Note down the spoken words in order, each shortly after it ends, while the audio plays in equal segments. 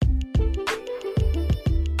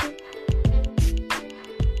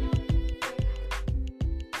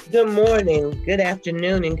Good morning, good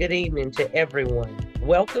afternoon, and good evening to everyone.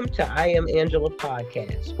 Welcome to I Am Angela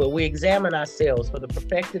podcast, where we examine ourselves for the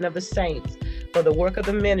perfecting of the saints, for the work of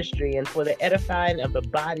the ministry, and for the edifying of the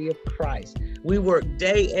body of Christ. We work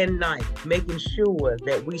day and night, making sure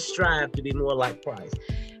that we strive to be more like Christ.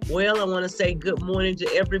 Well, I want to say good morning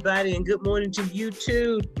to everybody, and good morning to you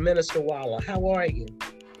too, Minister Waller. How are you?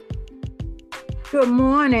 Good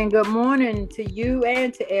morning to you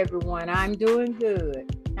and to everyone. I'm doing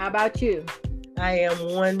good. How about you? I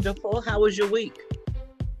am wonderful. How was your week?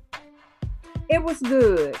 It was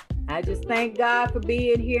good. I just thank God for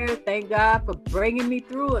being here. Thank God for bringing me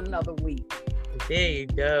through another week. There you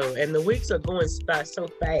go. And the weeks are going by so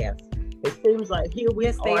fast. It seems like here we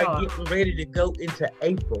are getting ready to go into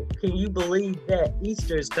April. Can you believe that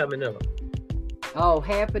Easter is coming up? Oh,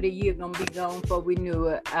 half of the year gonna be gone before we knew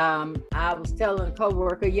it. I was telling a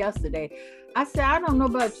coworker yesterday, I said, I don't know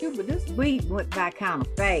about you, but this week went by kind of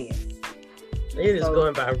fast. It is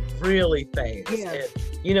going by really fast. Yeah.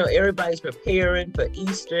 And, everybody's preparing for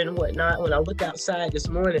Easter and whatnot. When I look outside this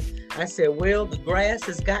morning, I said, well, the grass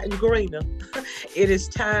has gotten greener. It is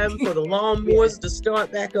time for the lawnmowers to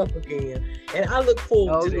start back up again. And I look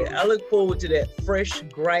forward to that. I look forward to that fresh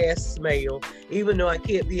grass smell, even though I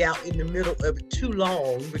can't be out in the middle of it too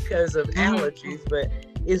long because of allergies. But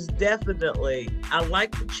it's definitely, I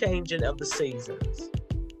like the changing of the seasons.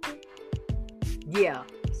 Yeah,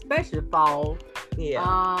 especially fall. Yeah.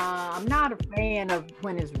 I'm not a fan of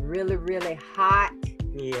when it's really, really hot.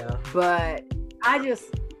 Yeah. But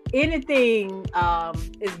anything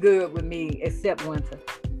is good with me except winter,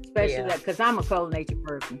 especially because I'm a cold natured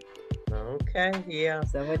person. Okay. Yeah.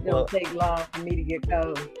 So it don't take long for me to get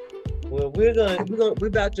cold. Well, we're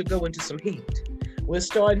about to go into some heat. We're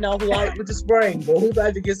starting off light with the spring, but we're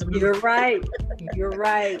about to get some heat. You're right.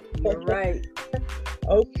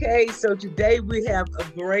 Okay, so today we have a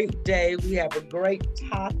great day. We have a great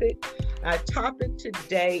topic. Our topic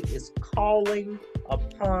today is calling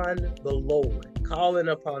upon the Lord. Calling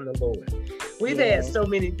upon the Lord. We've had so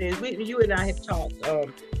many things. You and I have talked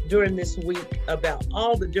during this week about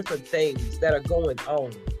all the different things that are going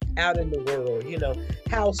on out in the world.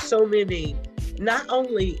 How so many, not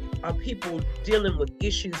only are people dealing with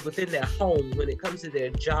issues within their home when it comes to their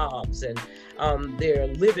jobs and their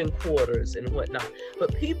living quarters and whatnot,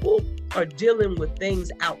 but people are dealing with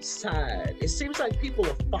things outside. It seems like people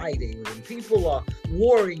are fighting and people are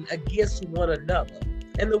warring against one another.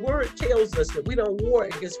 And the word tells us that we don't war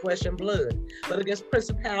against flesh and blood, but against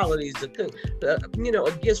principalities,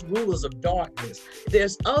 against rulers of darkness.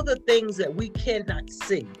 There's other things that we cannot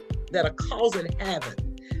see that are causing havoc,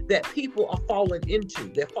 that people are falling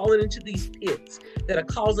into. They're falling into these pits that are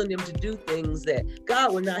causing them to do things that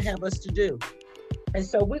God would not have us to do. And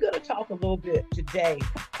so we're going to talk a little bit today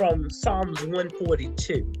from Psalms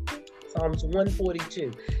 142. Psalms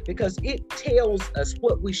 142, because it tells us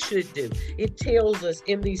what we should do. It tells us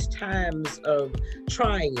in these times of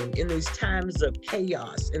trying, in these times of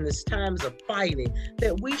chaos, in these times of fighting,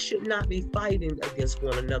 that we should not be fighting against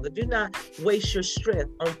one another. Do not waste your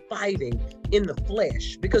strength on fighting in the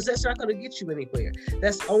flesh, because that's not going to get you anywhere.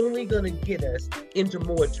 That's only going to get us into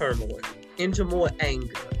more turmoil, into more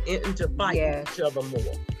anger, into fighting each other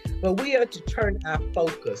more. But we are to turn our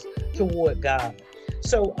focus toward God.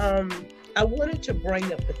 So I wanted to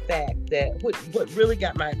bring up the fact that what really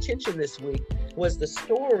got my attention this week was the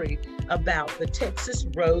story about the Texas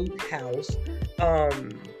Roadhouse.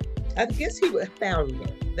 I guess he was a founder.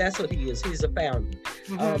 That's what he is. He's a founder.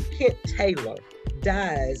 Kent Taylor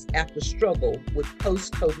dies after struggle with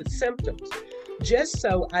post-COVID symptoms. Just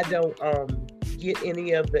so I don't get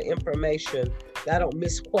any of the information, I don't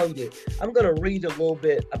misquote it, I'm going to read a little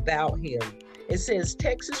bit about him. It says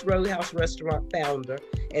Texas Roadhouse restaurant founder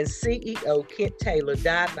and CEO Kent Taylor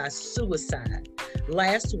died by suicide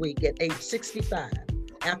last week at age 65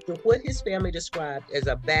 after what his family described as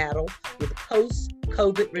a battle with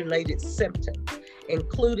post-COVID related symptoms,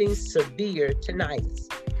 including severe tinnitus.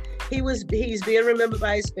 He's being remembered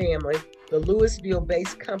by his family, the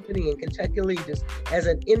Louisville-based company and Kentucky leaders, as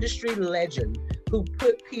an industry legend who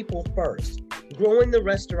put people first, growing the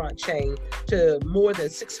restaurant chain to more than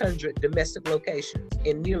 600 domestic locations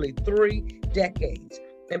in nearly 3 decades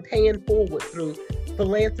and paying forward through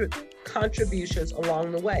philanthropic contributions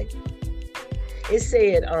along the way. It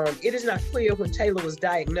said, it is not clear when Taylor was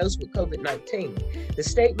diagnosed with COVID-19. The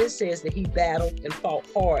statement says that he battled and fought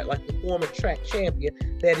hard like the former track champion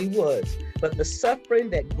that he was, but the suffering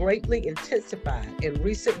that greatly intensified in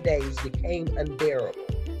recent days became unbearable.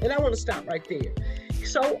 And I want to stop right there.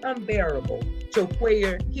 So unbearable to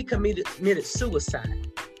where he committed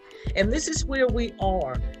suicide. And this is where we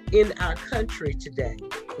are in our country today.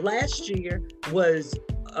 last year was,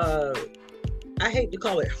 I hate to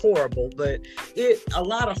call it horrible, but a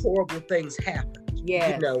lot of horrible things happened.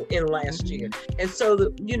 Yes. You know, in last year. And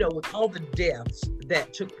so, you know, with all the deaths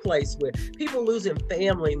that took place, with people losing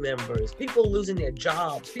family members, people losing their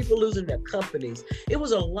jobs, people losing their companies, it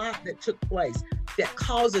was a lot that took place that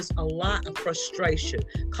causes a lot of frustration,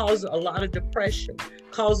 causes a lot of depression,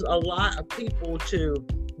 causes a lot of people to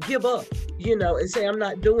give up, you know, and say, I'm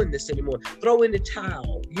not doing this anymore. Throw in the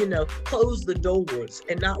towel, you know, close the doors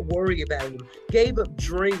and not worry about them. Gave up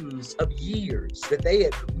dreams of years that they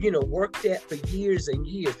had, you know, worked at for years and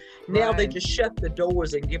years. Now they just shut the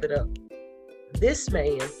doors and give it up. This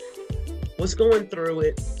man was going through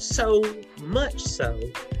it so much so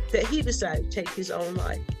that he decided to take his own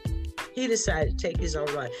life. He decided to take his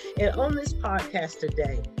own life. And on this podcast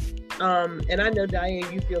today, and I know,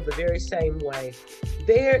 Diane, you feel the very same way.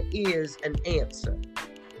 There is an answer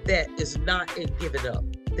that is not in giving up.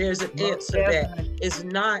 There's an answer that is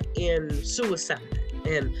not in suicide.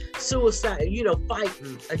 And suicide, you know,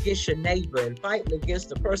 fighting against your neighbor and fighting against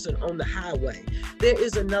the person on the highway. There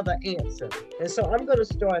is another answer. And so I'm going to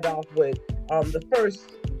start off with the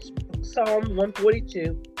first Psalm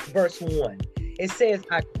 142, verse 1. It says,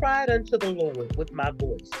 I cried unto the Lord with my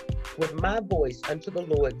voice. With my voice unto the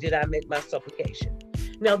Lord did I make my supplication.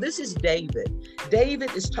 Now, this is David.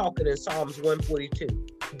 David is talking in Psalms 142.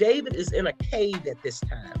 David is in a cave at this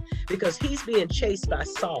time because he's being chased by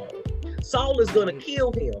Saul. Saul is going to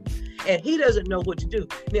kill him, and he doesn't know what to do.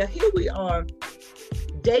 Now, here we are.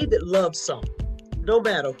 David loves Saul. No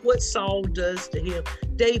matter what Saul does to him,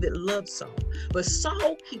 David loves Saul. But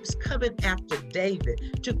Saul keeps coming after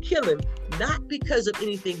David to kill him, not because of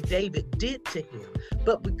anything David did to him,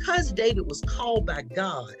 but because David was called by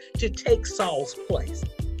God to take Saul's place.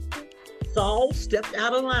 Saul stepped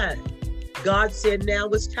out of line. God said, now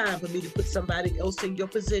it's time for me to put somebody else in your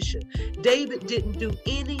position. David didn't do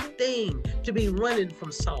anything to be running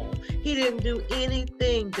from Saul. He didn't do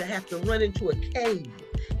anything to have to run into a cave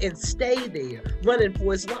and stay there running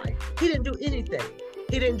for his life. He didn't do anything.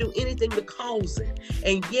 He didn't do anything to cause it.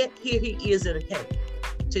 And yet here he is in a cave.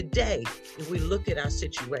 Today, if we look at our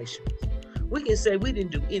situations, we can say we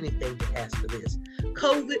didn't do anything to ask for this.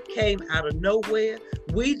 COVID came out of nowhere.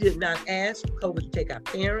 We did not ask for COVID to take our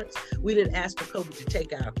parents. We didn't ask for COVID to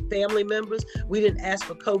take our family members. We didn't ask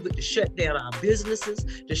for COVID to shut down our businesses,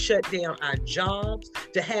 to shut down our jobs,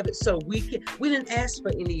 to have it so we didn't ask for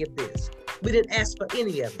any of this. We didn't ask for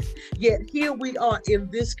any of it. Yet here we are in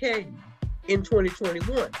this cave in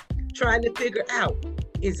 2021, trying to figure out,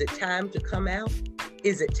 is it time to come out?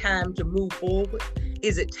 Is it time to move forward?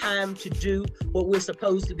 Is it time to do what we're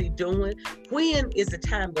supposed to be doing? When is the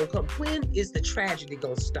time going to come? When is the tragedy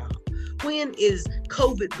going to stop? When is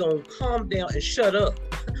COVID going to calm down and shut up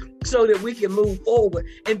so that we can move forward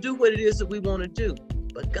and do what it is that we want to do?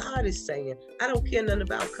 But God is saying, I don't care nothing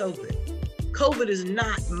about COVID. COVID is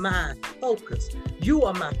not my focus. You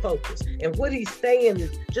are my focus. And what he's saying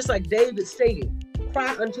is, just like David said,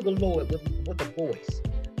 cry unto the Lord with a voice.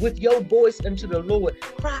 With your voice unto the Lord,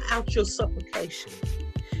 cry out your supplication.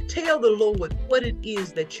 Tell the Lord what it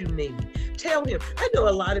is that you need. Tell him. I know a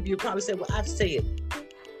lot of you probably say, well, I've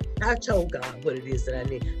told God what it is that I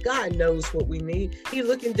need. God knows what we need. He's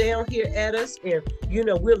looking down here at us, and, you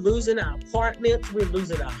know, we're losing our apartments. We're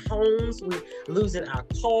losing our homes. We're losing our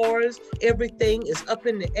cars. Everything is up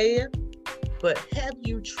in the air. But have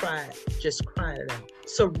you tried just crying it out?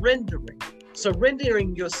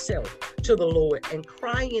 Surrendering yourself to the Lord and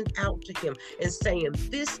crying out to him and saying,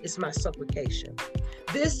 this is my supplication.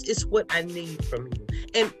 This is what I need from you.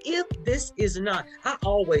 And if this is not, I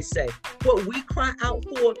always say, what we cry out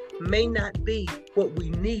for may not be what we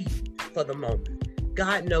need for the moment.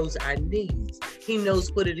 God knows our needs. He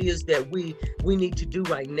knows what it is that we need to do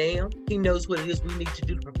right now. He knows what it is we need to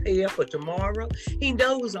do to prepare for tomorrow. He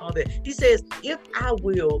knows all that. He says, if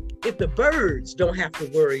the birds don't have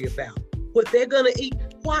to worry about what they're going to eat,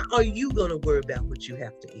 why are you going to worry about what you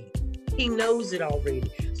have to eat? He knows it already.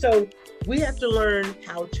 So we have to learn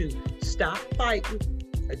how to stop fighting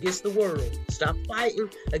against the world. Stop fighting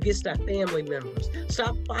against our family members.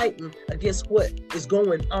 Stop fighting against what is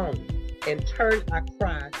going on, and turn our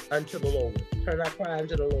cry unto the Lord. Turn our cry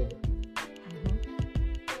unto the Lord.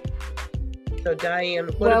 Mm-hmm. So Diane,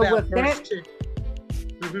 what about verse 2?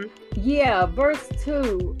 Mm-hmm. Yeah, verse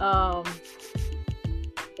 2.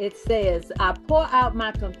 It says, I pour out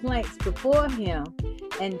my complaints before him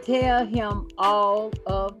and tell him all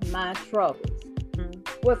of my troubles. Mm-hmm.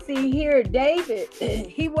 Well, see here, David,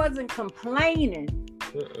 he wasn't complaining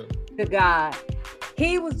to God.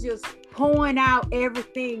 He was just pouring out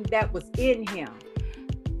everything that was in him.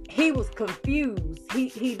 he was confused.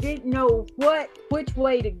 He didn't know which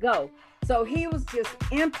way to go. So he was just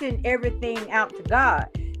emptying everything out to God.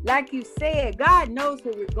 Like you said, God knows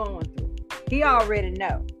what we're going through. He already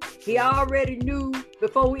know. He already knew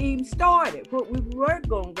before we even started what we were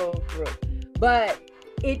going to go through. But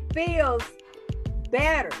it feels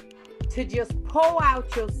better to just pour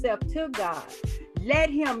out yourself to God.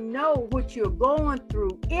 Let him know what you're going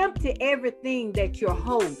through. Empty everything that you're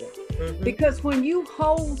holding. Mm-hmm. Because when you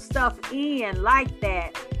hold stuff in like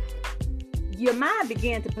that, your mind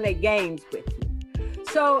begins to play games with you.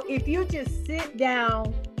 So if you just sit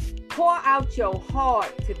down, pour out your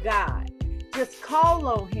heart to God, just call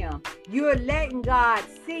on him, you're letting God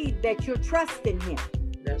see that you're trusting him.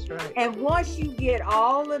 That's right. And once you get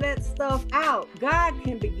all of that stuff out, God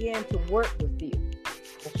can begin to work with you.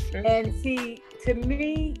 That's true. And see, to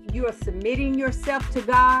me, you're submitting yourself to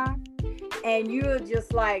God, and you're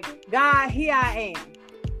just like, God, here I am.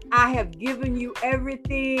 I have given you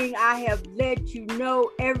everything. I have let you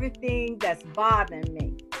know everything that's bothering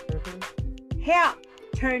me. Mm-hmm. Help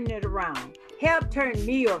turn it around. Help turn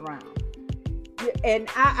me around. And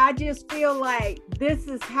I just feel like this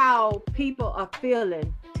is how people are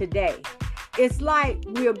feeling today. It's like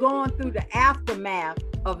we're going through the aftermath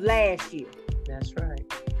of last year. That's right.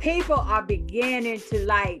 People are beginning to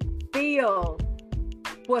like feel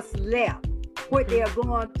what's left, what they're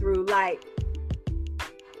going through. Like,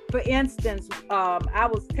 for instance, I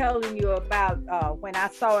was telling you about when I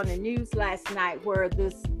saw in the news last night where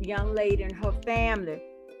this young lady and her family,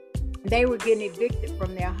 they were getting evicted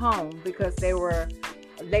from their home because they were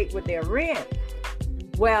late with their rent.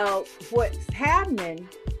 Well, what's happening,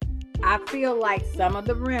 I feel like some of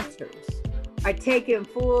the renters are taking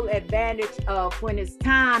full advantage of when it's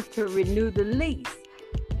time to renew the lease.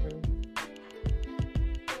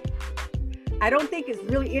 I don't think it's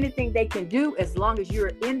really anything they can do as long as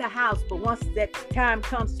you're in the house. But once that time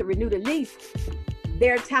comes to renew the lease,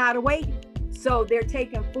 they're tired of waiting. So they're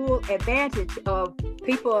taking full advantage of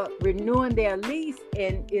people renewing their lease,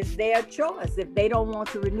 and it's their choice. If they don't want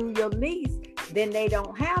to renew your lease, then they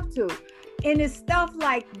don't have to. And it's stuff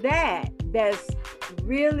like that that's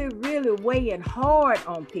really, really weighing hard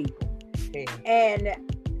on people. Yeah. And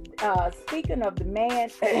speaking of the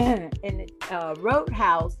man in the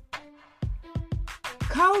Roadhouse,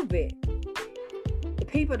 COVID,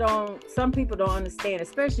 some people don't understand,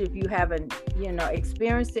 especially if you haven't,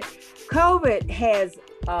 experienced it. COVID has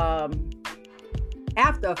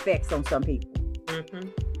after effects on some people. Mm-hmm.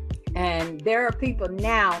 And there are people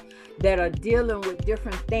now that are dealing with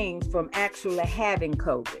different things from actually having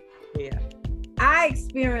COVID. Yeah. I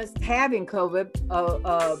experienced having COVID,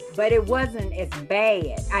 but it wasn't as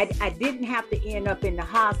bad. I didn't have to end up in the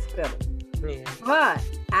hospital. Yeah. But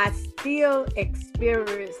I still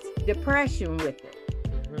experienced depression with it.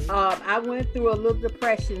 Mm-hmm. I went through a little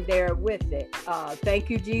depression there with it. Thank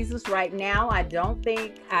you, Jesus. Right now, I don't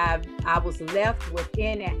think I was left with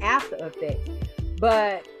any after effects.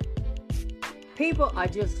 But people are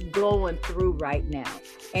just going through right now.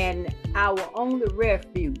 And our only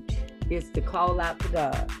refuge is to call out to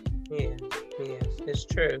God. Yes, it's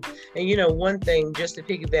true. And one thing, just to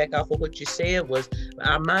piggyback off of what you said, was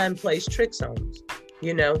our mind plays tricks on us.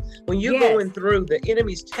 When you're going through, the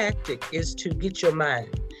enemy's tactic is to get your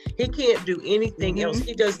mind. He can't do anything else.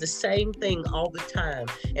 He does the same thing all the time.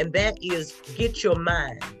 And that is get your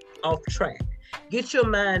mind off track. Get your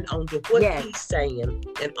mind onto what he's saying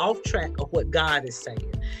and off track of what God is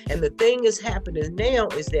saying. And the thing is happening now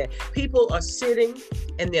is that people are sitting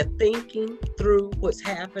and they're thinking through what's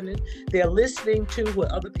happening. They're listening to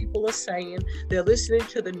what other people are saying. They're listening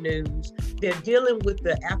to the news. They're dealing with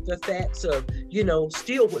the after effects of,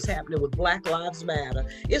 still what's happening with Black Lives Matter.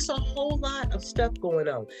 It's a whole lot of stuff going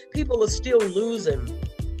on. People are still losing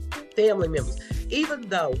family members. Even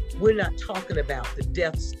though we're not talking about the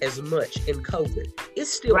deaths as much in COVID, it's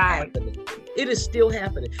still happening. It is still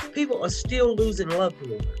happening. People are still losing loved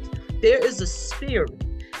ones. There is a spirit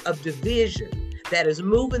of division that is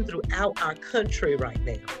moving throughout our country right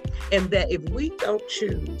now. And that if we don't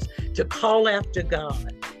choose to call after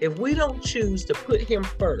God, if we don't choose to put him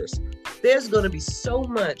first, there's going to be so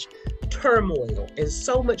much turmoil and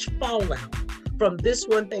so much fallout from this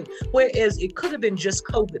one thing, whereas it could have been just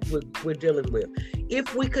COVID we're dealing with.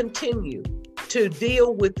 If we continue to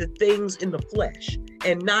deal with the things in the flesh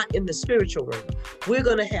and not in the spiritual realm, we're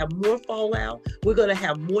going to have more fallout, we're going to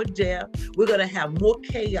have more death, we're going to have more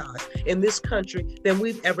chaos in this country than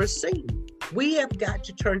we've ever seen. We have got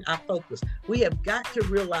to turn our focus. We have got to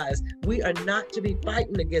realize we are not to be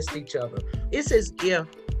fighting against each other. It's as if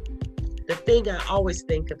the thing I always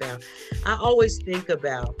think about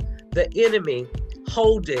the enemy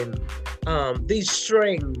holding these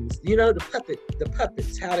strings, the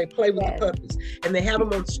puppets, how they play with the puppets, and they have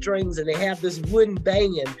them on strings, and they have this wooden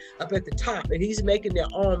band up at the top, and he's making their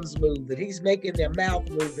arms move, and he's making their mouth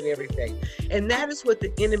move and everything. And that is what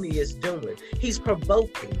the enemy is doing. He's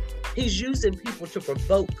provoking. He's using people to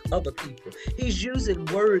provoke other people. He's using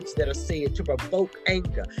words that are said to provoke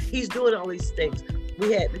anger. He's doing all these things.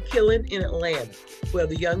 We had the killing in Atlanta, where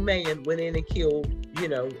the young man went in and killed,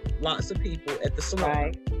 lots of people at the salon.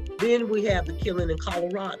 Right. Then we have the killing in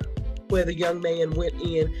Colorado, where the young man went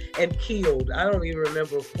in and killed. I don't even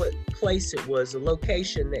remember what place it was, the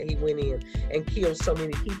location that he went in and killed so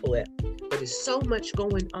many people at. But there's so much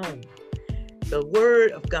going on. The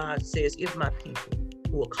word of God says, if my people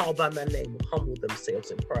who will call by my name will humble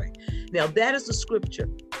themselves and pray. Now, that is a scripture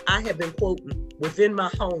I have been quoting within my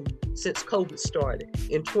home since COVID started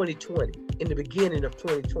in 2020, in the beginning of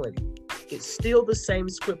 2020. It's still the same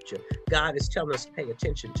scripture God is telling us to pay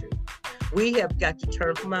attention to. We have got to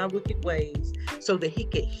turn from our wicked ways so that he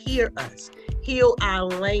could hear us, heal our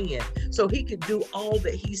land, so he could do all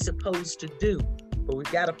that he's supposed to do. But we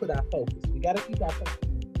got to put our focus. We got to keep our focus.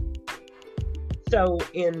 So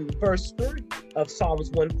in verse 3 of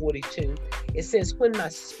Psalms 142, it says, when my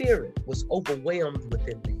spirit was overwhelmed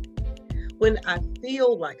within me, when I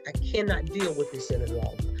feel like I cannot deal with this any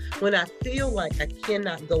longer, when I feel like I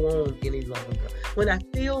cannot go on any longer, when I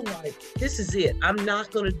feel like this is it, I'm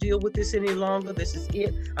not going to deal with this any longer, this is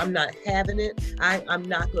it, I'm not having it, I'm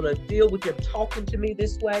not going to deal with them talking to me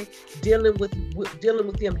this way, dealing with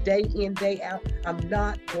them day in, day out, I'm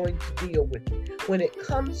not going to deal with it. When it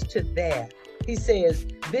comes to that, he says,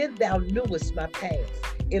 then thou knewest my path,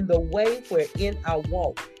 in the way wherein I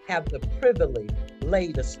walk, have the privily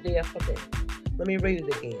laid a snare for me. Let me read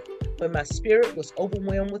it again. When my spirit was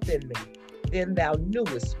overwhelmed within me, then thou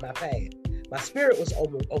knewest my path. My spirit was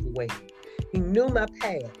overwhelmed. He knew my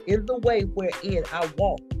path. In the way wherein I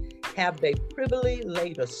walk, have they privily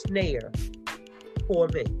laid a snare for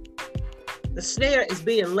me. The snare is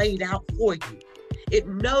being laid out for you. It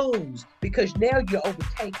knows, because now you're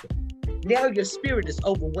overtaken. Now your spirit is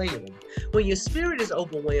overwhelmed. When your spirit is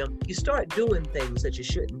overwhelmed, you start doing things that you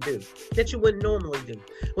shouldn't do, that you wouldn't normally do.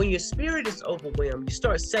 When your spirit is overwhelmed, you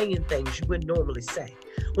start saying things you wouldn't normally say.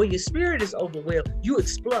 When your spirit is overwhelmed, you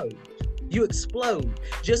explode. You explode.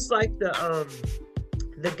 Just like the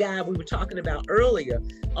guy we were talking about earlier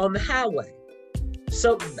on the highway.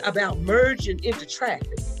 Something about merging into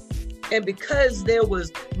traffic. And because there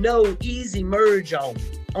was no easy merge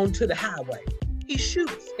onto the highway, he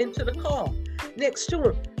shoots into the car next to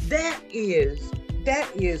him. That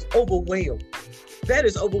is overwhelmed. That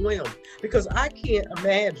is overwhelmed, because I can't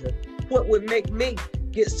imagine what would make me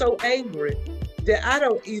get so angry that I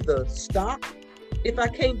don't either stop if I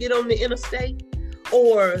can't get on the interstate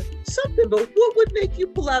or something. But what would make you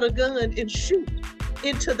pull out a gun and shoot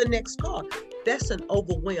into the next car? That's an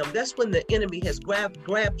overwhelm. That's when the enemy has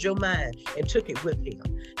grabbed your mind and took it with him.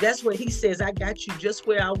 That's when he says, I got you just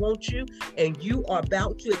where I want you, and you are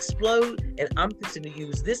about to explode, and I'm fixing to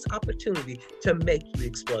use this opportunity to make you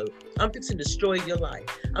explode. I'm fixing to destroy your life.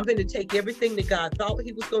 I'm going to take everything that God thought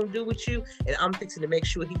he was going to do with you, and I'm fixing to make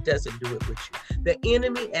sure he doesn't do it with you. The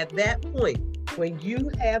enemy at that point, when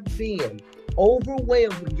you have been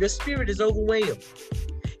overwhelmed, when your spirit is overwhelmed,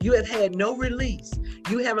 you have had no release.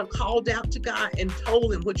 You haven't called out to God and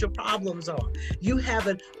told him what your problems are. You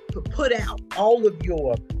haven't put out all of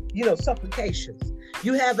your, supplications.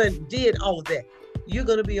 You haven't did all of that. You're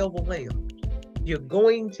going to be overwhelmed. You're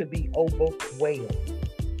going to be overwhelmed.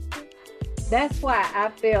 That's why I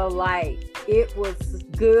feel like it was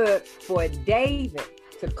good for David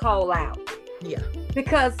to call out. Yeah.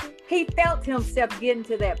 Because he felt himself getting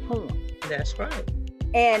to that point. That's right.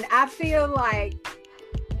 And I feel like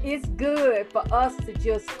it's good for us to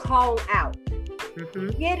just call out. Mm-hmm.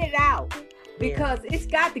 Get it out. Because it's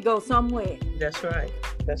got to go somewhere. That's right.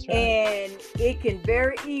 That's right. And it can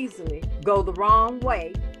very easily go the wrong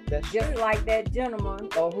way. That's just right. Like that gentleman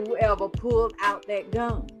or whoever pulled out that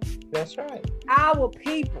gun. That's right. Our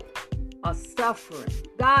people are suffering.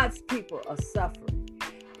 God's people are suffering.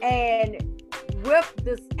 And with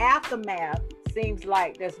this aftermath, seems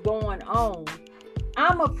like that's going on,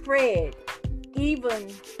 I'm afraid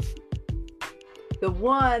even the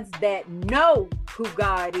ones that know who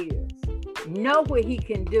God is, know what he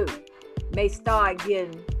can do, may start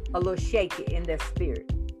getting a little shaky in their spirit.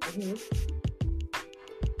 Mm-hmm.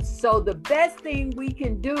 So the best thing we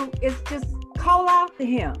can do is just call out to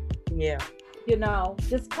him. Yeah.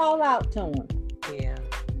 Just call out to him. Yeah.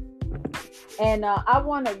 And I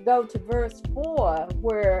want to go to verse 4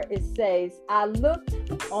 where it says, I looked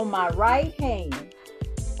on my right hand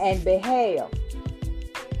and beheld,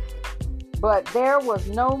 but there was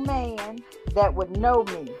no man that would know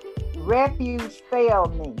me. Refuge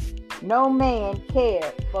failed me. No man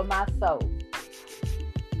cared for my soul.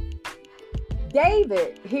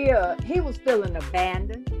 David here, he was feeling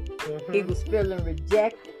abandoned. Mm-hmm. He was feeling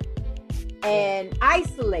rejected and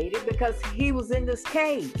isolated because he was in this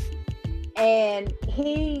cave. And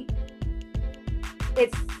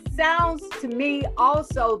it sounds to me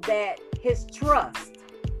also that his trust,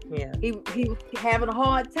 he was having a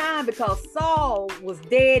hard time because Saul was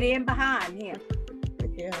dead in behind him.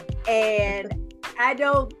 And I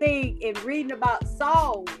don't think, in reading about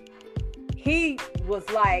Saul, he was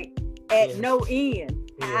like at no end.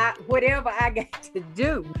 Whatever I got to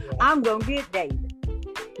do, I'm gonna get David.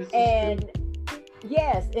 And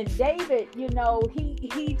and David, you know,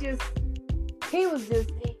 he was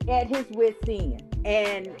just at his wit's end.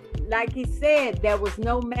 And like he said, there was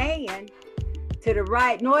no man to the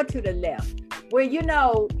right nor to the left. Well, you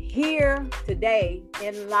know, here today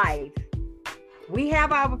in life, we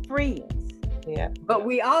have our friends. But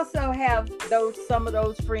we also have some of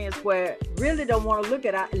those friends where really don't want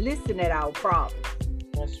to listen at our problems.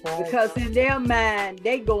 That's right. Because in their mind,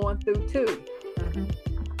 they going through too. Mm-hmm.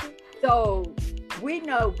 So we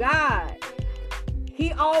know God,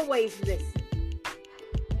 he always listens.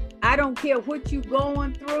 I don't care what you're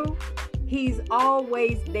going through, he's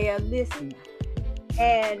always there listening.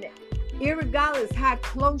 And irregardless how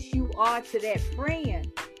close you are to that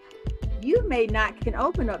friend, you may not can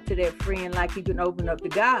open up to that friend like you can open up to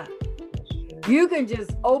God. You can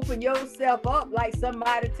just open yourself up like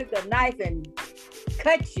somebody took a knife and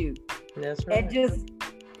cut you. That's right. And just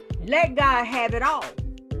let God have it all.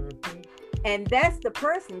 Mm-hmm. And that's the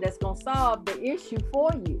person that's going to solve the issue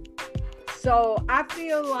for you. So I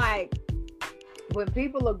feel like when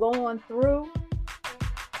people are going through,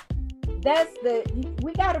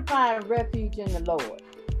 we got to find refuge in the Lord.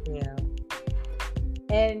 Yeah.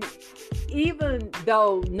 And even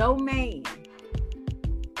though no man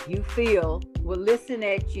you feel will listen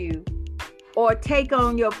at you or take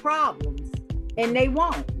on your problems, and they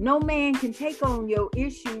won't. No man can take on your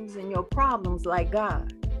issues and your problems like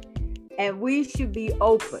God. And we should be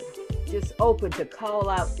open, just open to call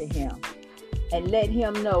out to him and let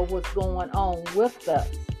him know what's going on with us.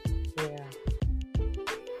 Yeah.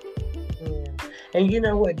 And you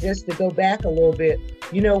know what, just to go back a little bit,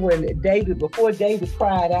 you know, before David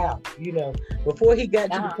cried out, you know, before he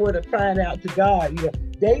got to the point of crying out to God, you know,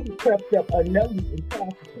 David crept up unnoticed and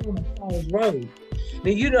crossed the corner of Saul's road.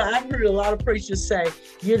 Now, you know, I've heard a lot of preachers say,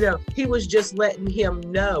 you know, he was just letting him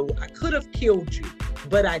know, I could have killed you,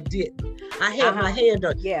 but I didn't. I had my hand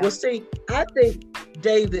on you. Well, see, I think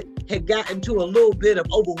David had gotten to a little bit of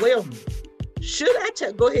overwhelming. Should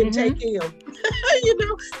I go ahead and take him? You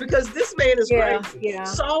know, because this man is crazy. Yeah.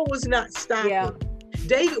 Saul was not stopping.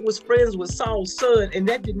 David was friends with Saul's son, and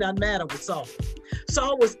that did not matter with Saul.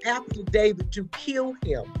 Saul was after David to kill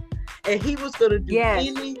him, and he was going to do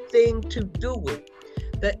anything to do it.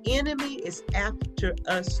 The enemy is after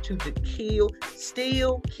us to kill,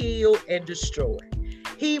 steal, kill, and destroy.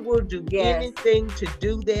 He will do anything to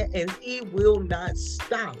do that, and he will not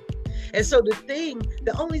stop. And so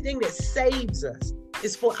the only thing that saves us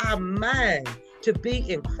is for our mind to be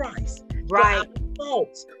in Christ. Right. For our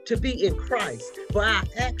thoughts to be in Christ, for our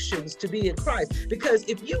actions to be in Christ. Because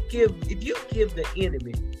if you give the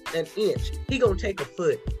enemy an inch, he gonna take a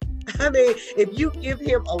foot. I mean, if you give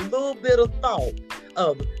him a little bit of thought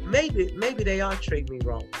of maybe they are treating me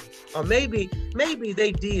wrong, or maybe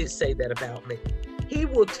they did say that about me, he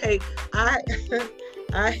will take. I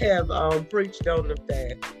have preached on the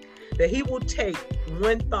fact that he will take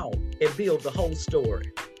one thought and build the whole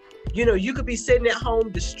story. You know, you could be sitting at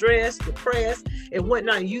home distressed, depressed, and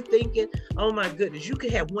whatnot, and you thinking, oh my goodness, you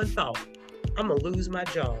could have one thought, I'm gonna lose my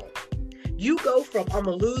job. You go from I'm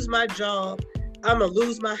gonna lose my job, I'm gonna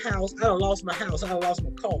lose my house, I done lost my house, I done lost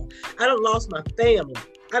my car, I done lost my family,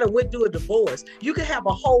 I done went through a divorce. You could have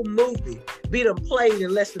a whole movie be done played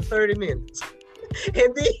in less than 30 minutes.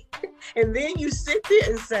 And then you sit there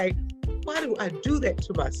and say, why do I do that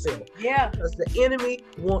to myself? Yeah. Because the enemy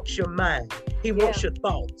wants your mind. He wants your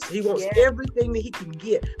thoughts. He wants everything that he can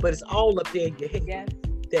get, but it's all up there in your head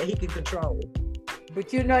that he can control.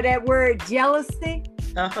 But you know that word jealousy?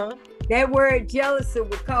 That word jealousy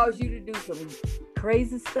would cause you to do some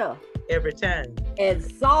crazy stuff. Every time. And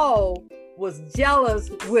Saul was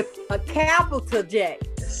jealous with a capital J.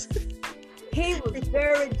 He was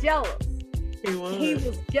very jealous. He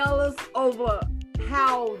was jealous over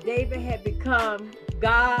how David had become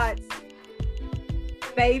God's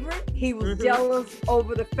favorite. He was jealous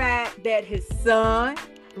over the fact that his son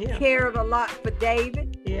cared a lot for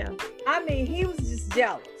David. Yeah. I mean, he was just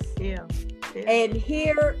jealous. Yeah. Yeah. And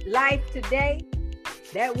here, life today,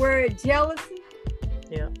 that word jealousy,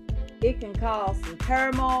 Yeah. it can cause some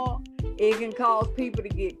turmoil. It can cause people to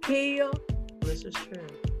get killed. This is true.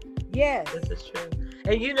 Yes. This is true.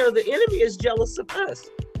 And you know, the enemy is jealous of us.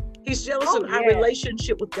 He's jealous of our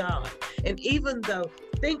relationship with God. And even though,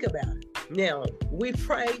 think about it. Now, we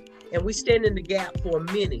pray and we stand in the gap for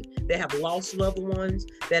many that have lost loved ones,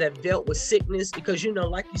 that have dealt with sickness, because, you know,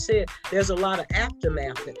 like you said, there's a lot of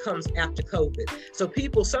aftermath that comes after COVID. So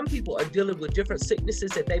some people are dealing with different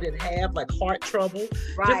sicknesses that they didn't have, like heart trouble,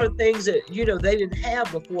 different things that, you know, they didn't have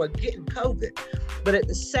before getting COVID. But at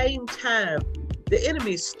the same time, the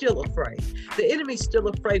enemy is still afraid. The enemy is still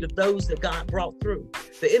afraid of those that God brought through.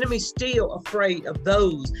 The enemy is still afraid of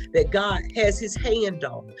those that God has his hand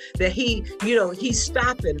on, that he's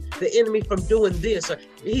stopping the enemy from doing this, or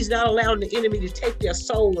he's not allowing the enemy to take their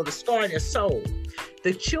soul or destroy their soul.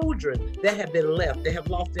 The children that have been left, that have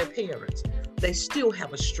lost their parents, they still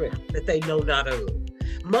have a strength that they know not of.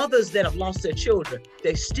 Mothers that have lost their children,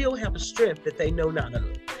 they still have a strength that they know not of.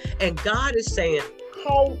 And God is saying,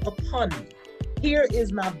 call upon me. Here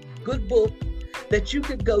is my good book that you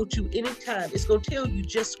could go to anytime. It's going to tell you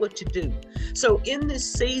just what to do. So in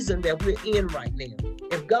this season that we're in right now,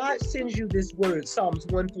 if God sends you this word, Psalms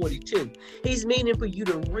 142, he's meaning for you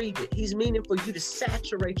to read it. He's meaning for you to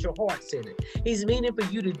saturate your hearts in it. He's meaning for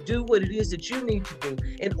you to do what it is that you need to do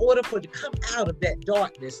in order for it to come out of that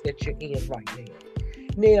darkness that you're in right now.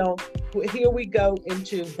 Now, here we go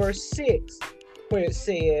into verse 6, where it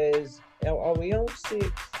says, are we on 6?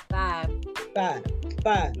 5.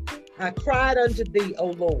 I cried unto thee, O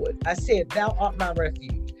Lord. I said, thou art my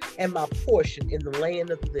refuge and my portion in the land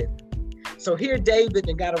of the living. So here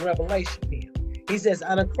David got a revelation here. He says,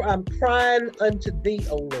 I'm crying unto thee,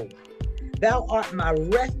 O Lord. Thou art my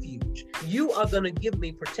refuge. You are going to give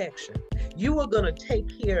me protection. You are going to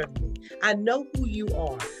take care of me. I know who you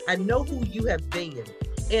are. I know who you have been.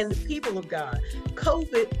 And the people of God,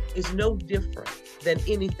 COVID is no different than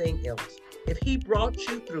anything else. If he brought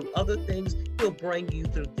you through other things, he'll bring you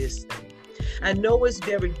through this thing. I know it's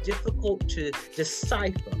very difficult to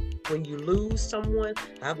decipher when you lose someone.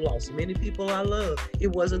 I've lost many people I love. It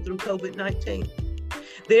wasn't through COVID-19.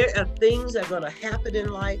 There are things that are going to happen in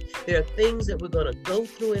life. There are things that we're going to go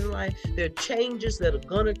through in life. There are changes that are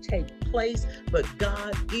going to take place, but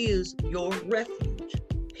God is your refuge.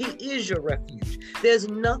 He is your refuge. There's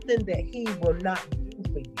nothing that he will not do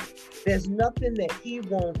for you. There's nothing that he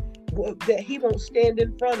won't stand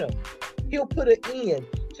in front of. He'll put an end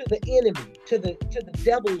to the enemy, to the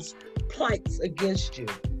devil's plights against you.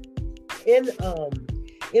 In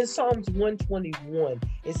Psalms 121,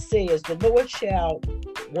 it says, the Lord shall,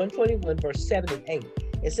 121 verse 7 and 8,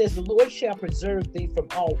 it says, the Lord shall preserve thee from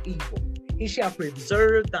all evil. He shall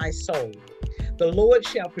preserve thy soul. The Lord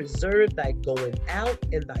shall preserve thy going out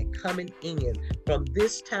and thy coming in from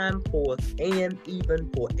this time forth and even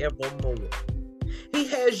forevermore. He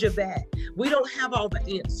has your back. We don't have all the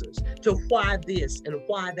answers to why this and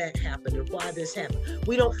why that happened and why this happened.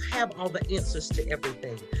 We don't have all the answers to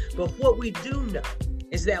everything. But what we do know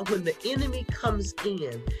is that when the enemy comes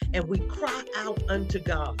in and we cry out unto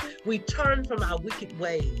God, we turn from our wicked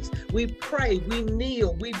ways, we pray, we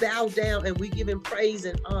kneel, we bow down, and we give him praise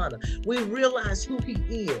and honor. We realize who he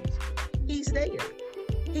is. He's there.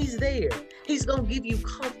 He's there. He's going to give you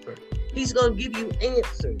comfort. He's going to give you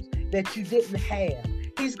answers that you didn't have.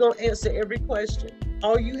 He's going to answer every question.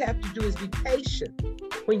 All you have to do is be patient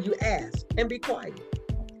when you ask and be quiet.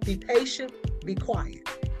 Be patient, be quiet.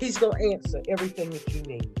 He's going to answer everything that you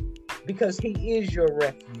need because he is your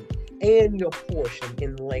refuge and your portion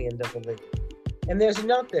in the land of the living. And there's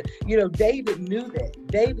nothing, David knew that.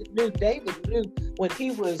 David knew when he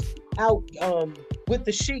was out with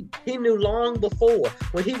the sheep. He knew long before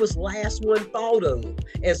when he was last one thought of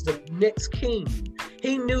as the next king.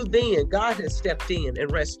 He knew then God had stepped in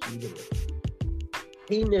and rescued him.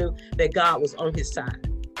 He knew that God was on his side.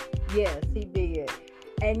 Yes, he did.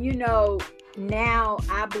 And now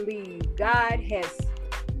I believe God has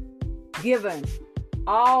given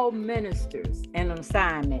all ministers an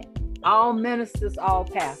assignment, all ministers, all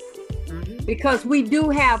pastors, because we do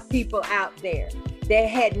have people out there that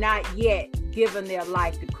had not yet given their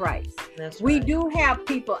life to Christ. We do have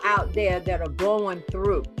people out there that are going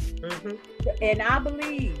through. And I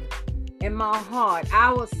believe in my heart,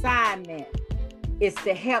 our assignment is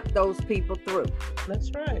to help those people through.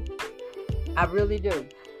 That's right. I really do.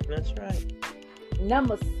 That's right.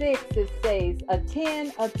 Number 6, it says,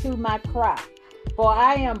 attend unto my cry, for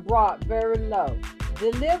I am brought very low.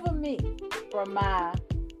 Deliver me from my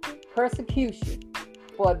persecution,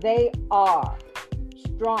 for they are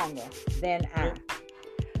stronger than I.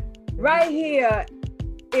 Right here,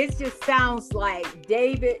 it just sounds like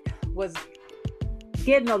David was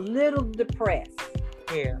getting a little depressed.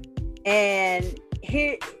 Yeah. And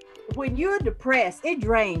when you're depressed, it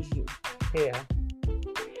drains you. Yeah.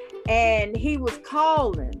 And he was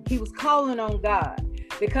calling on God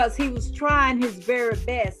because he was trying his very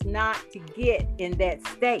best not to get in that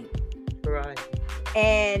state. Right.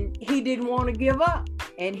 And he didn't want to give up.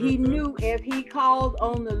 And he knew if he called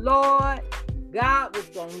on the Lord, God was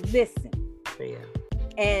going to listen. Yeah.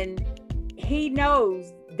 And he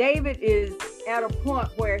knows, David is at a point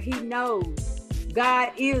where he knows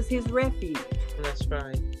God is his refuge. That's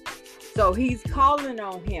right. So he's calling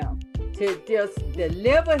on him to just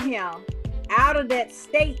deliver him out of that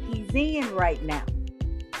state he's in right now.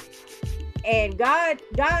 And God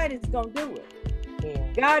is going to do it.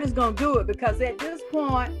 Yeah. God is going to do it because at this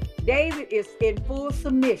point, David is in full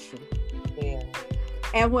submission. Yeah.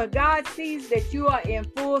 And when God sees that you are in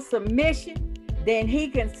full submission, then he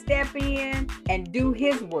can step in and do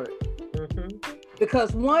his work.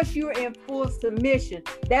 Because once you're in full submission,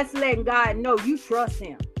 that's letting God know you trust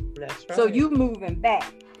him. That's right. So you moving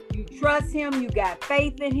back. You trust him, you got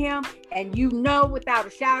faith in him, and you know without a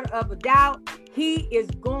shadow of a doubt, he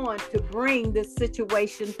is going to bring the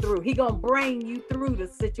situation through. He's going to bring you through the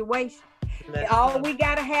situation. All we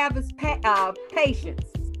got to have is patience.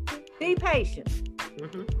 Be patient.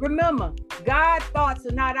 Remember, God's thoughts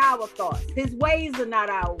are not our thoughts. His ways are not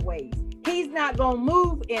our ways. He's not going to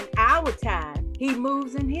move in our time. He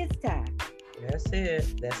moves in his time. That's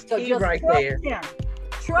it. That's so key right there.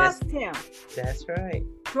 Trust him. That's right.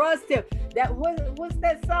 Trust him. What's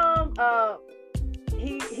that song?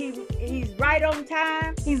 He's right on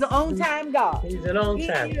time. He's an on-time God. He's an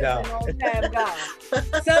on-time God. An on-time God.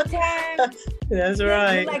 Sometimes that's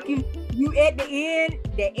right. Like you at the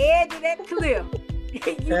edge of that cliff.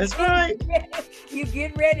 That's right. You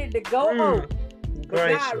get ready to go home.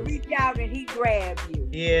 But God reach out and he grabbed you.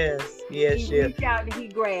 Yes. He reached out and he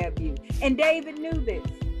grabbed you. And David knew this.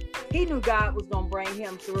 He knew God was going to bring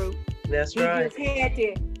him through. That's he right. He just had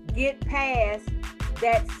to get past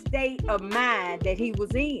that state of mind that he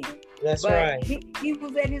was in. That's right. He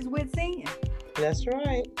was at his wit's end. That's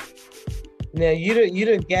right. Now you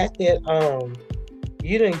done got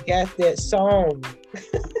that song.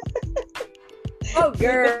 Oh,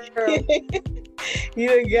 girl. You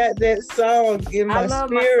done got that song in my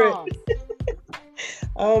spirit. My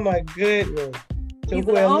Oh my goodness. He's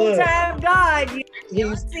an on-time God. He is.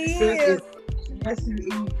 Yes, he is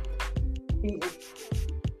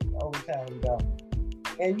on-time God.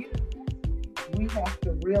 And we have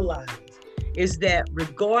to realize is that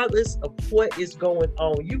regardless of what is going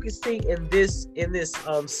on, you can see in this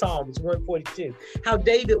Psalms 142 how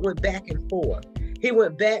David went back and forth. He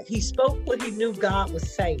went back, he spoke what he knew God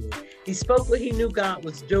was saying. He spoke what he knew God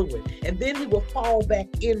was doing. And then he will fall back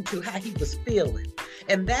into how he was feeling.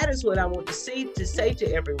 And that is what I want to say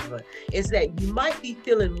to everyone, is that you might be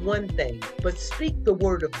feeling one thing, but speak the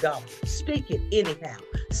word of God. Speak it anyhow.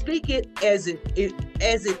 Speak it as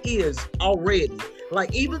it is already.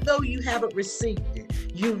 Like, even though you haven't received it,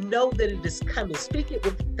 you know that it is coming. Speak it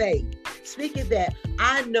with faith. Speak it that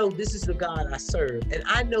I know this is the God I serve, and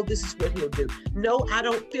I know this is what he'll do. No, I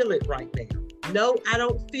don't feel it right now. No, I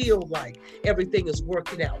don't feel like everything is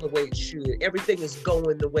working out the way it should. Everything is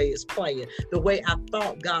going the way it's playing, the way I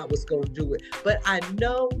thought God was going to do it. But I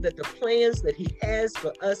know that the plans that he has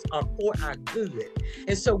for us are for our good.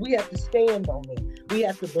 And so we have to stand on it. We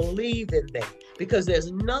have to believe in that, because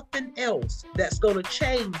there's nothing else that's going to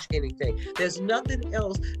change anything. There's nothing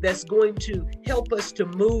else that's going to help us to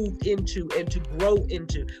move into and to grow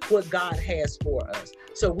into what God has for us.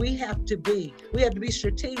 So we have to be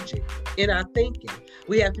strategic in our thinking.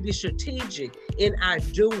 We have to be strategic in our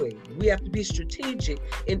doing. We have to be strategic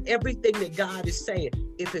in everything that God is saying.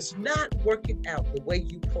 If it's not working out the way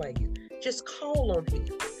you plan, just call on him.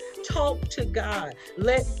 Talk to God.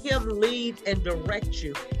 Let him lead and direct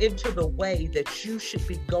you into the way that you should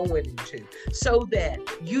be going into, so that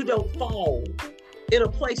you don't fall in a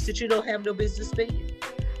place that you don't have no business being.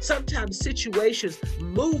 Sometimes situations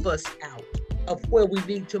move us out of where we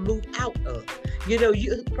need to move out of.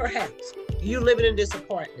 Perhaps you living in this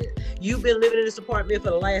apartment. You've been living in this apartment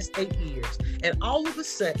for the last 8 years. And all of a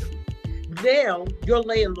sudden, now your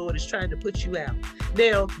landlord is trying to put you out.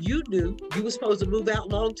 Now, you knew you were supposed to move out a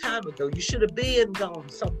long time ago. You should have been gone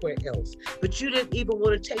somewhere else. But you didn't even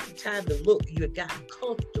want to take the time to look. You had gotten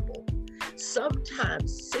comfortable.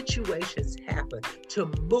 Sometimes situations happen to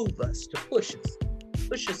move us, to push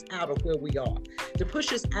us out of where we are, to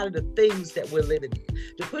push us out of the things that we're living in,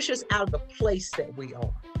 to push us out of the place that we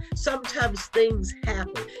are. Sometimes things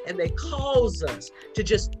happen and they cause us to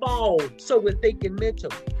just fall. So we're thinking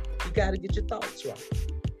mentally. You got to get your thoughts right.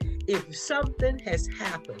 If something has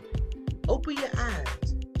happened, open your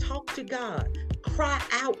eyes, talk to God, cry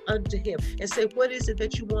out unto him and say, what is it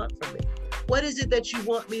that you want from me? What is it that you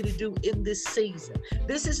want me to do in this season?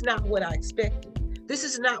 This is not what I expected. This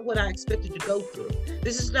is not what I expected to go through.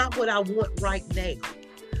 This is not what I want right now.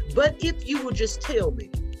 But if you will just tell me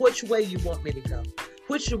which way you want me to go,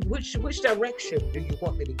 which direction do you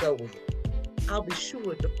want me to go in, I'll be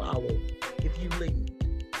sure to follow if you lead.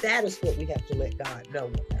 That is what we have to let God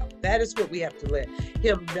know about. That is what we have to let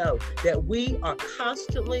him know, that we are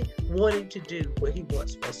constantly wanting to do what he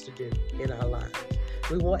wants for us to do in our lives.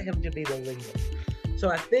 We want him to be the leader. So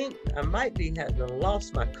I think I might be having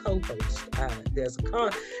lost my co-host. There's a car.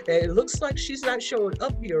 It looks like she's not showing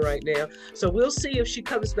up here right now. So we'll see if she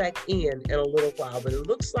comes back in a little while. But it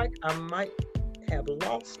looks like I might have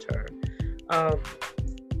lost her.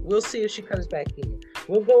 We'll see if she comes back in.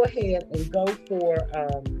 We'll go ahead and go for,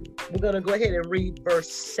 we're going to go ahead and read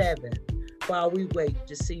verse 7 while we wait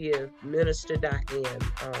to see if Minister Diane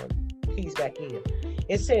keys back in.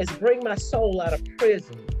 It says, bring my soul out of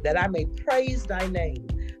prison, that I may praise thy name.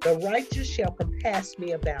 The righteous shall compass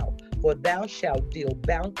me about, for thou shalt deal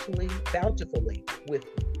bountifully with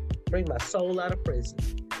me. Bring my soul out of prison.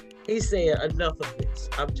 He's saying, enough of this.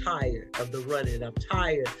 I'm tired of the running. I'm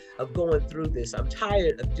tired of going through this. I'm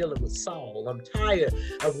tired of dealing with Saul. I'm tired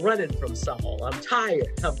of running from Saul. I'm tired.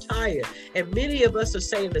 And many of us are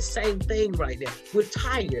saying the same thing right now. We're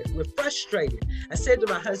tired. We're frustrated. I said to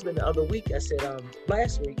my husband the other week, I said,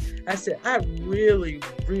 last week, I said, I really,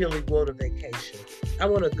 really want a vacation. I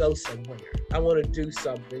want to go somewhere. I want to do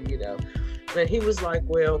something, you know. And he was like,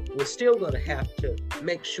 well, we're still going to have to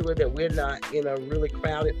make sure that we're not in a really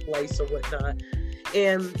crowded place or whatnot.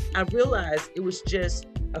 And I realized it was just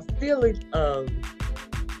a feeling of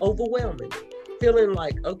overwhelming, feeling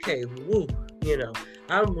like, okay, woo, you know,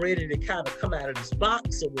 I'm ready to kind of come out of this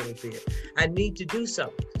box a little bit. I need to do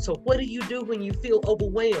something. So what do you do when you feel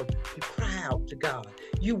overwhelmed? You cry out to God.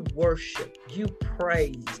 You worship. You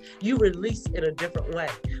praise. You release in a different way.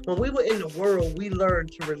 When we were in the world, we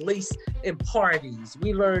learned to release in parties.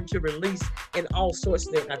 We learned to release in all sorts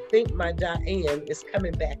of things. I think my Diane is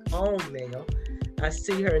coming back on now. I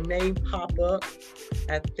see her name pop up.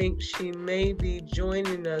 I think she may be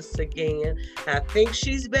joining us again. I think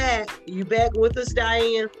she's back. You back with us,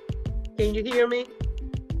 Diane? Can you hear me?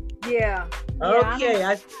 Yeah.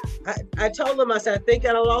 Okay. I told him, I said, I think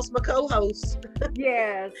I lost my co-host.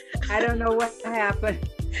 Yes. I don't know what happened.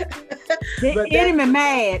 The enemy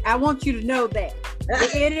mad. I want you to know that.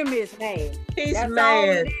 The enemy is mad. He's That's mad. All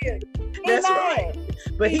it is. That's mad. right.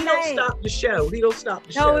 But he don't stop the show. He don't stop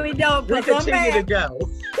the show. No, he don't. We continue to go.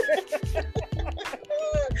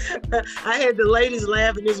 I had the ladies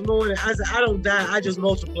laughing this morning. I said, I don't die. I just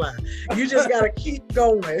multiply. You just got to keep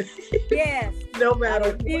going. Yes. No matter I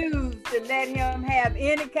refuse to let him have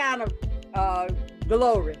any kind of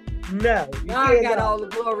glory. No. I got all the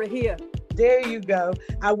glory here. There you go.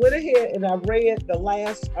 I went ahead and I read the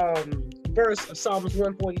last verse of Psalms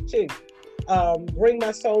 142. Bring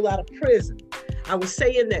my soul out of prison. I was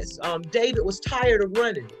saying that David was tired of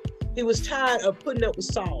running. He was tired of putting up with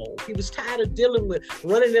Saul. He was tired of dealing with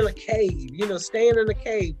running in a cave, you know, staying in a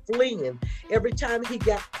cave, fleeing. Every time he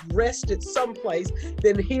got rested someplace,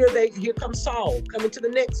 then here comes Saul coming to the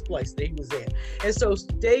next place that he was in. And so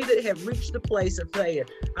David had reached the place of saying,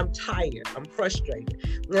 I'm tired, I'm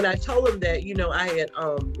frustrated. And I told him that, you know, I had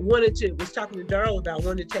was talking to Darrell about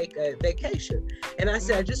wanting to take a vacation. And I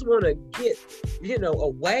said, I just want to get, you know,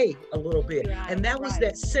 away a little bit. Right, and that was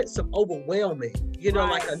that sense of overwhelming, you know,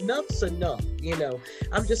 like enough's enough, you know.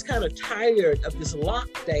 I'm just kind of tired of this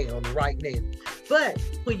lockdown right now. But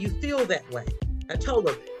when you feel that way, I told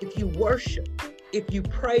him, if you worship, if you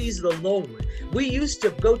praise the Lord, we used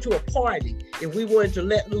to go to a party if we wanted to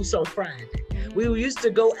let loose on Friday. We used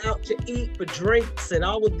to go out to eat for drinks and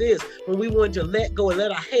all of this when we wanted to let go and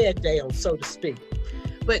let our head down, so to speak.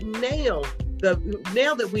 But now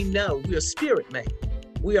that we know we are spirit made,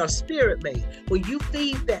 we are spirit made. When you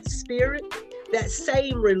feed that spirit, that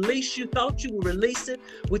same release you thought you were releasing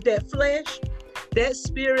with that flesh, that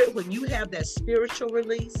spirit, when you have that spiritual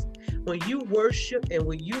release, when you worship and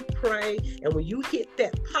when you pray and when you hit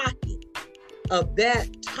that pocket of that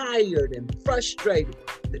tired and frustrated,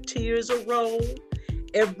 the tears will roll,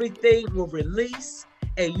 everything will release,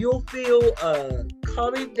 and you'll feel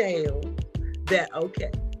coming down that,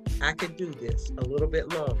 okay, I can do this a little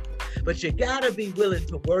bit longer. But you got to be willing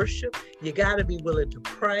to worship. You got to be willing to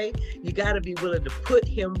pray. You got to be willing to put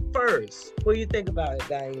him first. What do you think about it,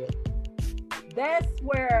 Diane? that's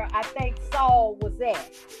where I think Saul was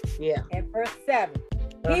at. Yeah. In verse 7.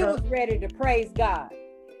 He was ready to praise God.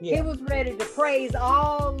 Yeah. He was ready to praise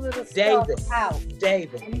all of the stuff out.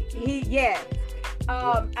 David. And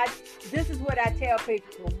this is what I tell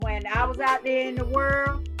people. When I was out there in the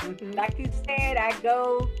world, like you said, I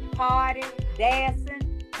go party,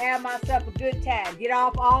 dancing, have myself a good time, get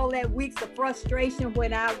off all that weeks of frustration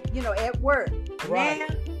when I, at work. Right.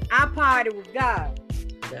 Now, I party with God.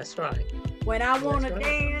 That's right. When I want to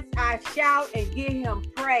dance, I shout and give him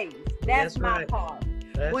praise. That's my part.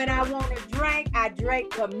 When I want to drink, I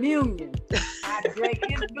drink communion. I drink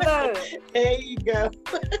his blood. There you go.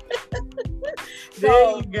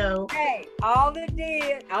 There you go. Hey, all it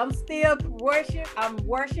did, I'm still I'm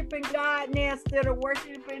worshiping God now instead of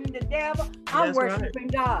worshiping the devil. I'm worshiping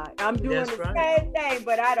God. I'm doing the same thing,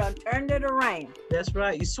 but I done turned it around. That's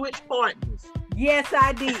right. You switch partners. Yes,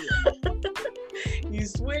 I did. You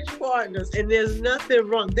switch partners, and there's nothing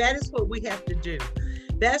wrong. That is what we have to do.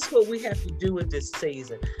 That's what we have to do in this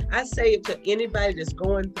season. I say it to anybody that's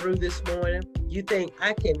going through this morning. You think,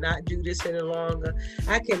 I cannot do this any longer.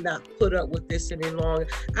 I cannot put up with this any longer.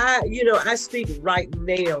 I speak right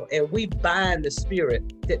now, and we bind the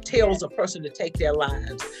spirit that tells a person to take their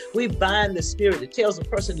lives. We bind the spirit that tells a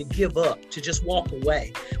person to give up, to just walk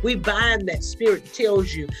away. We bind that spirit that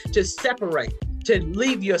tells you to separate, to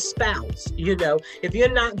leave your spouse. If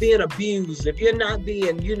you're not being abused, if you're not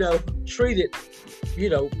being, treated,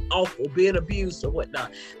 awful, being abused or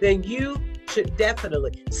whatnot, then you should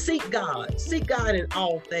definitely seek God. Seek God in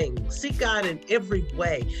all things. Seek God in every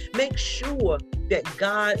way. Make sure that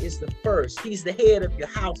God is the first. He's the head of your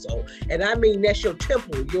household. And I mean, that's your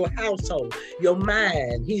temple, your household, your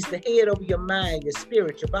mind. He's the head over your mind, your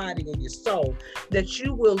spirit, your body, and your soul. That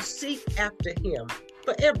you will seek after him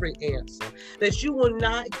for every answer. That you will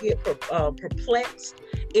not get perplexed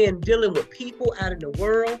in dealing with people out in the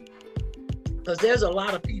world. Because there's a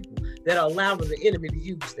lot of people that are allowing the enemy to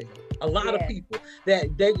use them. A lot of people that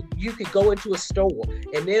you could go into a store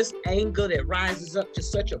and there's anger that rises up to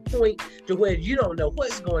such a point to where you don't know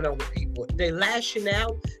what's going on with people. They're lashing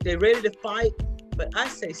out. They're ready to fight. But I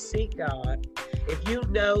say, seek God. If you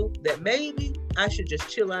know that maybe I should just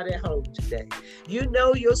chill out at home today.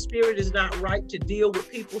 Your spirit is not right to deal with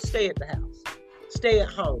people. Stay at the house. Stay at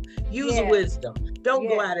home. Use wisdom. Don't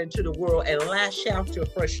go out into the world and lash out your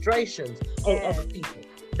frustrations on other people.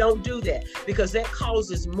 Don't do that, because that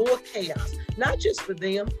causes more chaos, not just for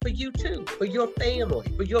them, for you too, for your family,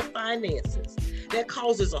 for your finances. That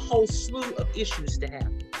causes a whole slew of issues to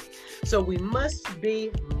happen. So we must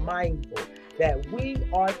be mindful that we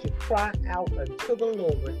are to cry out unto the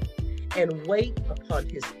Lord and wait upon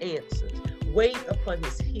his answers. Wait upon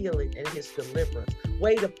his healing and his deliverance.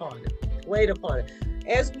 Wait upon it. Wait upon it.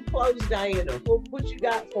 As we close, Diana, what you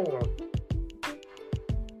got for them?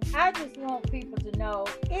 I just want people to know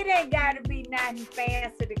it ain't got to be nothing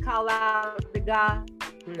fancy to call out to God.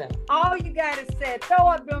 No. All you got to say, throw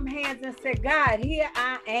up them hands and say, God, here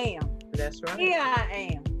I am. That's right. Here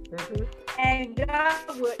I am. Mm-hmm. And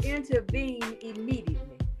God will intervene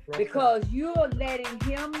immediately. That's because you're letting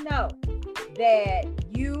him know that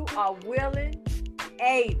you are willing,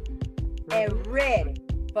 able, and ready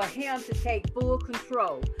for him to take full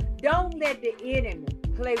control. Don't let the enemy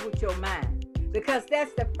play with your mind, because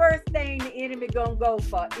that's the first thing the enemy gonna go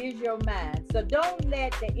for is your mind. So don't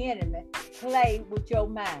let the enemy play with your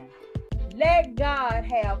mind. Let God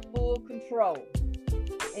have full control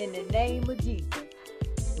in the name of Jesus.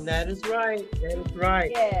 That is right. That is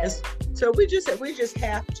right. Yes. So we just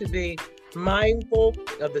have to be mindful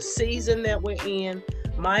of the season that we're in,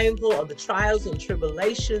 mindful of the trials and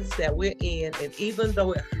tribulations that we're in. And even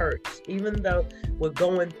though it hurts, even though we're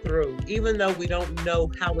going through, even though we don't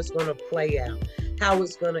know how it's going to play out, how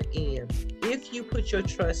it's going to end, if you put your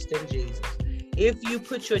trust in Jesus, if you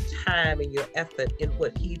put your time and your effort in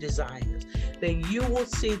what he desires, then you will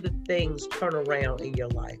see the things turn around in your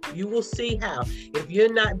life. You will see how, if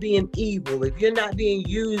you're not being evil, if you're not being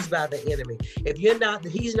used by the enemy, if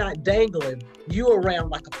he's not dangling you around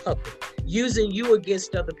like a puppet, using you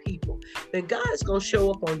against other people, then God is going to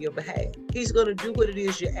show up on your behalf. He's going to do what it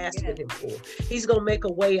is you're asking him for. He's going to make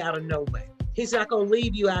a way out of no way. He's not going to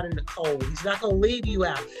leave you out in the cold. He's not going to leave you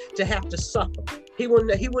out to have to suffer. He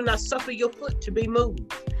will not suffer your foot to be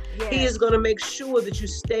moved. Yes. He is going to make sure that you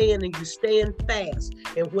stand and you stand fast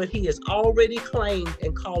in what he has already claimed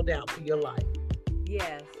and called out for your life.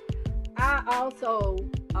 Yes. I also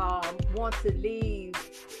want to leave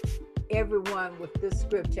everyone with this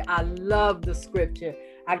scripture. I love the scripture.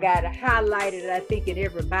 I got it highlighted, I think, in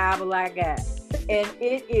every Bible I got. And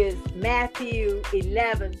it is Matthew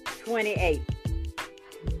 11:28.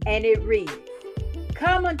 And it reads,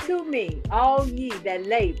 Come unto me, all ye that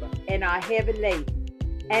labor and are heavy laden,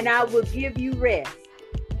 and I will give you rest.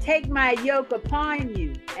 Take my yoke upon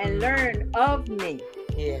you and learn of me.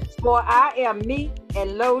 Yes. For I am meek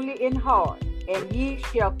and lowly in heart, and ye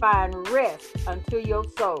shall find rest unto your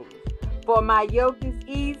souls. For my yoke is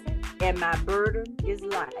easy and my burden is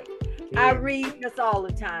light. Yeah. I read this all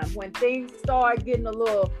the time. When things start getting a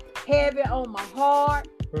little heavy on my heart,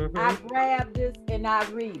 I grab this and I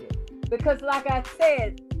read it. Because like I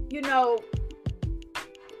said, you know,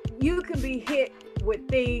 you can be hit with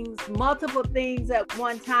things, multiple things at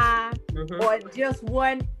one time, or just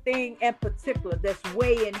one thing in particular that's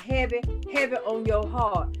weighing heavy on your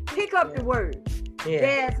heart. Pick up the word. Yeah.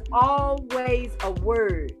 There's always a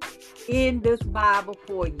word in this Bible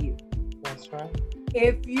for you. That's right.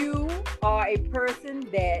 If you are a person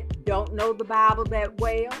that don't know the Bible that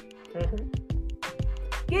well,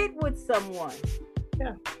 get with someone.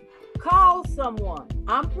 Yeah. Call someone.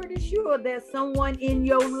 I'm pretty sure there's someone in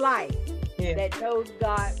your life that knows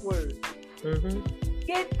God's word.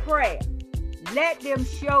 Get prayer. Let them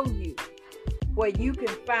show you where you can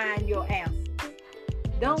find your answers.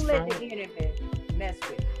 Don't let the enemy mess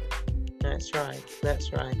with you. That's right.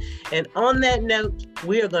 That's right. And on that note,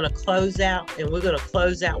 we are going to close out, and we're going to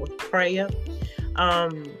close out with prayer,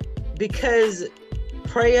 because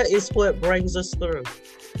prayer is what brings us through.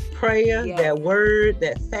 Prayer, that word,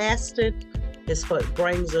 that fasting is what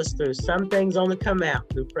brings us through. Some things only come out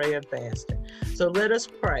through prayer and fasting. So let us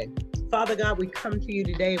pray. Father God, we come to you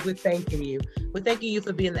today. We're thanking you. We're thanking you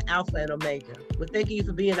for being the Alpha and Omega. We're thanking you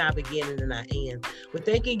for being our beginning and our end. We're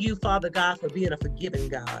thanking you, Father God, for being a forgiving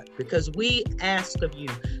God, because we ask of you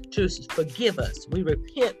to forgive us. We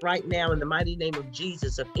repent right now in the mighty name of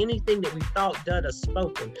Jesus of anything that we thought, done, or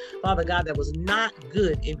spoken, Father God, that was not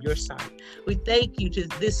good in your sight. We thank you to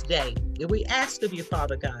this day. And we ask of you,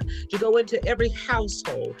 Father God, to go into every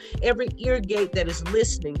household, every ear gate that is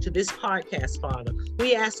listening to this podcast, Father.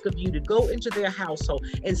 We ask of you to go into their household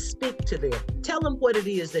and speak to them. Tell them what it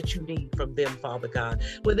is that you need from them, Father God.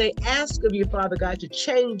 When they ask of you, Father God, to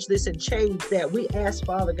change this and change that, we ask,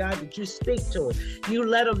 Father God, that you speak to them. You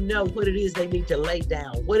let them know what it is they need to lay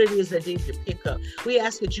down, what it is they need to pick up. We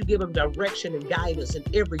ask that you give them direction and guidance in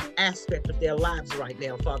every aspect of their lives right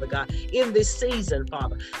now, Father God, in this season,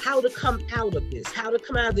 Father. How to come out of this, how to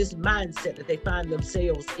come out of this mindset that they find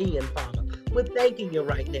themselves in, Father. We're thanking you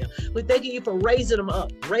right now. We're thanking you for raising them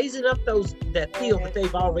up, raising up those that feel that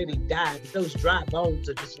they've already died, that those dry bones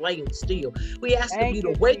are just laying still. We ask of you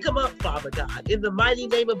to wake them up, Father God, in the mighty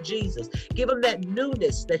name of Jesus. Give them that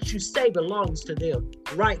newness that you say belongs to them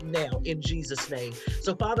right now in Jesus' name.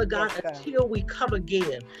 So, Father God, until we come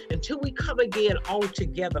again all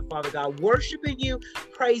together, Father God, worshiping you,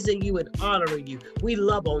 praising you, and honoring you, we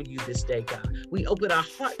love on you this day, God. We open our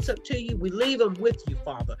hearts up to you. We leave them with you,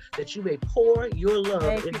 Father, that you may pour your love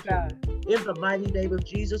into them. In the mighty name of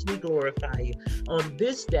Jesus, we glorify you on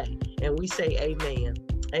this day, and we say amen.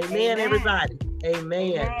 Amen, everybody.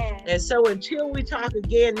 Amen. And so until we talk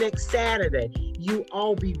again next Saturday, you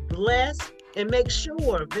all be blessed, and make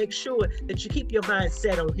sure that you keep your mind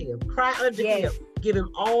set on him. Cry unto him. Give him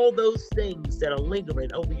all those things that are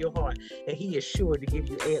lingering over your heart, and he is sure to give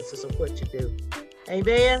you answers of what to do.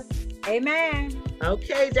 Amen. Amen.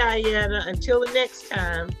 Okay, Diana, until the next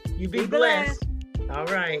time, you be blessed. All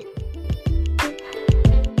right.